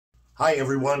Hi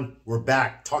everyone, we're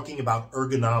back talking about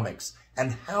ergonomics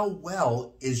and how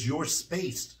well is your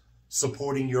space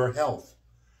supporting your health.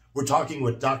 We're talking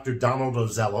with Dr. Dr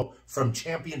Ozello from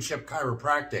Championship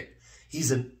Chiropractic.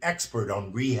 He's an expert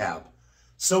on rehab.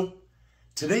 So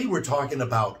today we're talking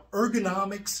about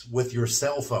ergonomics with your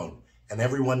cell phone. And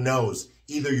everyone knows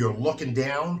either you're looking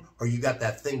down or you got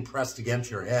that thing pressed against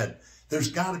your head.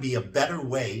 There's got to be a better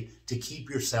way to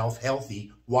keep yourself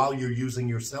healthy while you're using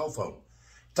your cell phone.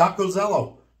 Dr.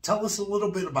 Ozello, tell us a little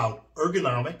bit about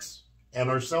ergonomics and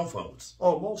our cell phones.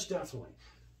 Oh, most definitely.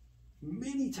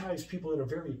 Many times people are in a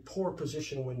very poor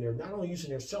position when they're not only using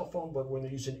their cell phone, but when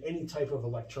they're using any type of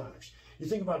electronics. You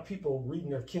think about people reading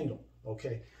their Kindle,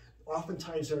 okay?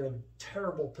 Oftentimes they're in a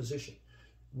terrible position.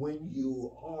 When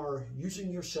you are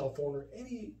using your cell phone or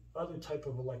any other type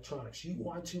of electronics, you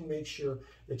want to make sure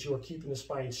that you are keeping the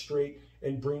spine straight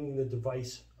and bringing the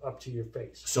device up to your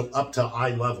face. So up to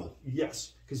eye level.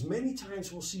 Yes, because many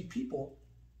times we'll see people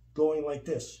going like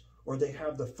this, or they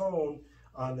have the phone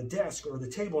on the desk or the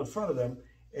table in front of them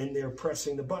and they're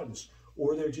pressing the buttons,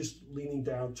 or they're just leaning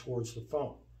down towards the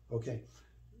phone, okay?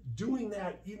 Doing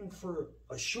that even for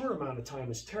a short amount of time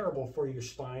is terrible for your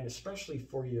spine, especially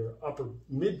for your upper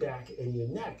mid-back and your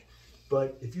neck.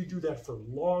 But if you do that for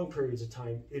long periods of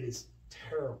time, it is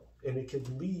terrible. And it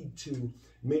can lead to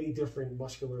many different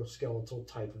musculoskeletal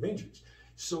type of injuries.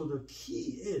 So the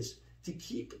key is to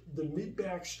keep the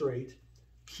mid-back straight,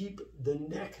 keep the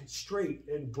neck straight,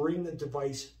 and bring the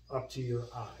device up to your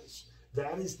eyes.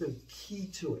 That is the key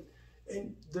to it.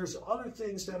 And there's other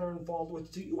things that are involved with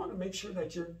it too. You want to make sure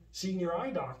that you're seeing your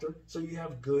eye doctor so you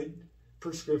have good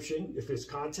prescription, if it's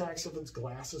contacts, if it's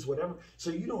glasses, whatever, so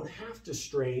you don't have to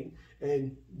strain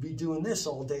and be doing this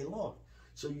all day long.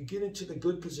 So you get into the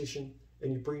good position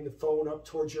and you bring the phone up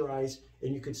towards your eyes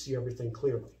and you can see everything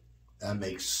clearly. That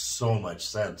makes so much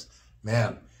sense.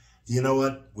 Man, you know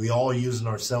what? We all using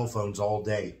our cell phones all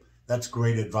day. That's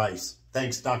great advice.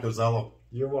 Thanks, Dr. Ozello.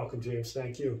 You're welcome, James.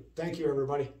 Thank you. Thank you,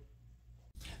 everybody.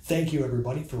 Thank you,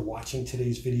 everybody, for watching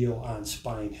today's video on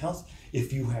spine health.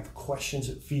 If you have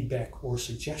questions, feedback, or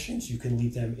suggestions, you can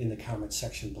leave them in the comment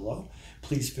section below.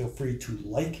 Please feel free to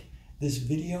like this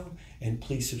video, and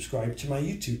please subscribe to my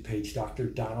YouTube page, Dr.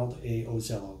 Donald A.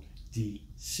 Ozello,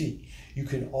 DC. You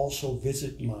can also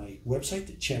visit my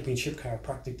website,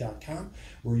 championshipchiropractic.com,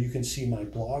 where you can see my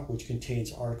blog, which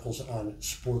contains articles on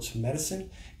sports medicine,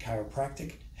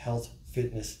 chiropractic, health,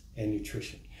 fitness, and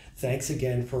nutrition. Thanks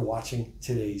again for watching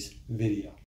today's video.